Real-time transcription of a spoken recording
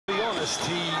just,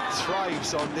 he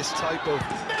thrives on this type of...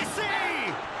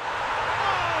 Messi!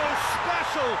 Oh,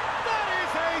 special! That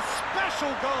is a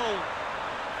special goal!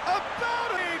 A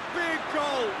very big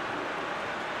goal!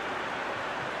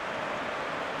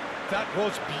 That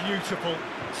was beautiful.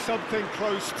 Something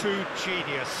close to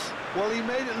genius. Well, he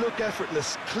made it look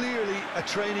effortless. Clearly a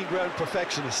training ground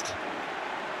perfectionist.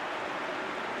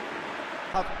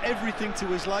 Have everything to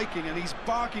his liking, and he's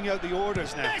barking out the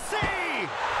orders now. Messi!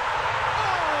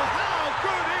 Oh, how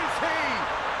good is he?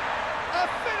 A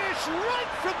finish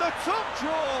right from the top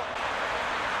drawer.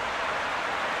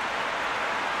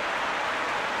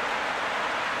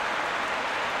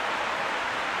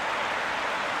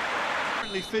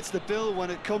 Certainly fits the bill when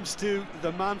it comes to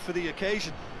the man for the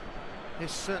occasion.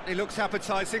 This certainly looks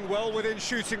appetising, well within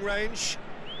shooting range.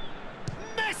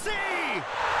 Messi!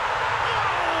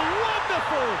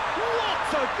 Wonderful!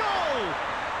 What a goal!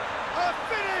 A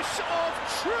finish of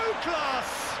true class!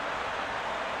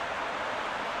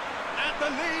 And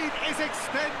the lead is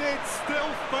extended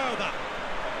still further.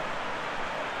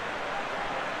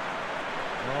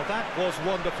 Well, that was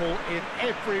wonderful in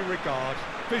every regard.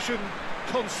 Vision,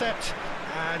 concept,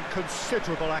 and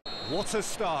considerable action. What a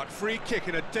start. Free kick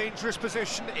in a dangerous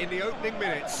position in the opening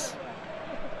minutes.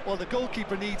 Well, the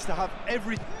goalkeeper needs to have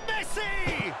every...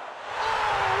 Messi!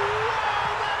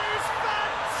 Wow, that is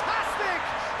fantastic!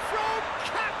 From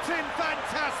Captain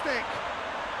Fantastic!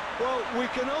 Well, we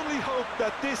can only hope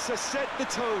that this has set the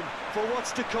tone for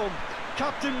what's to come.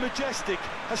 Captain Majestic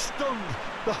has stunned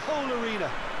the whole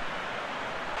arena.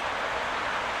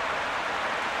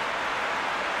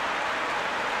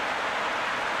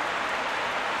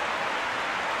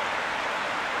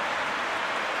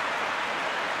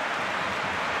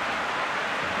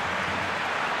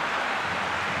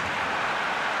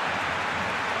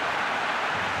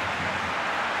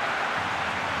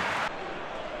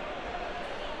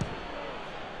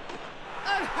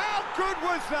 Good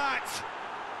was that?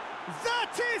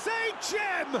 That is a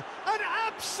gem! An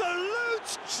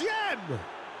absolute gem!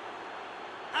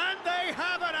 And they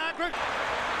have an aggregate...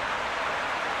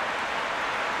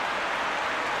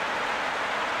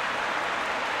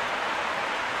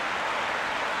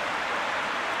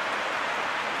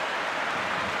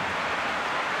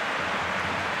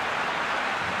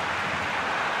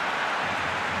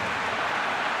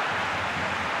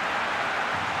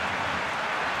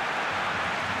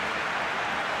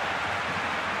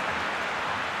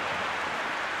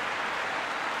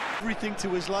 everything to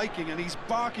his liking, and he's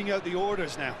barking out the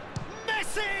orders now.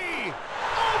 Messi!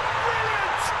 Oh,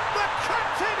 brilliant! The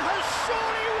captain has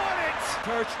surely won it!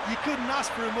 Perch, you couldn't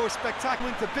ask for a more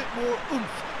spectacular, with a bit more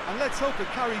oomph, and let's hope it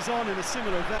carries on in a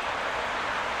similar vein.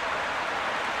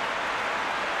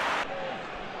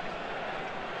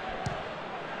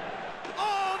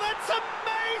 Oh, that's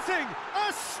amazing!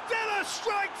 A stellar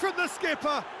strike from the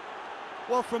skipper!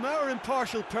 Well, from our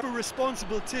impartial we're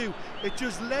responsible too. It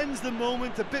just lends the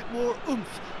moment a bit more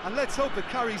oomph, and let's hope it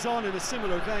carries on in a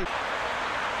similar vein.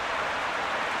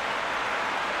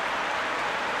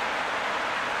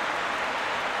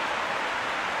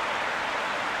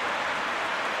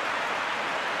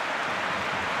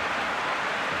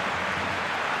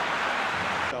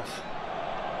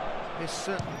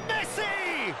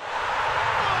 Messi!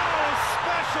 Oh,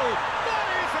 special! That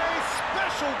is a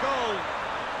special goal!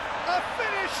 A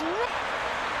finish...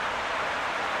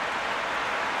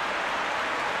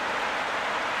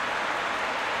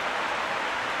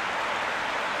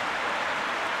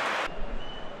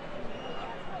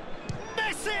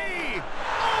 Messi!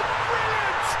 Oh,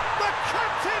 brilliant! The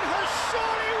captain has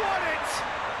surely won it!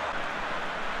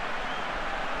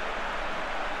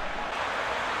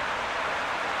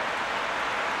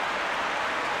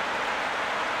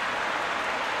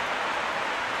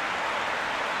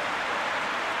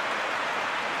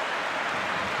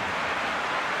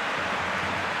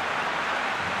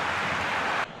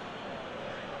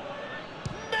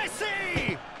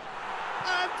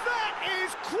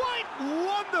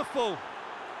 Wonderful!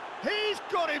 He's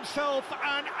got himself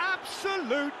an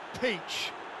absolute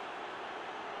peach.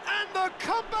 And the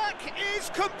comeback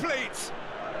is complete.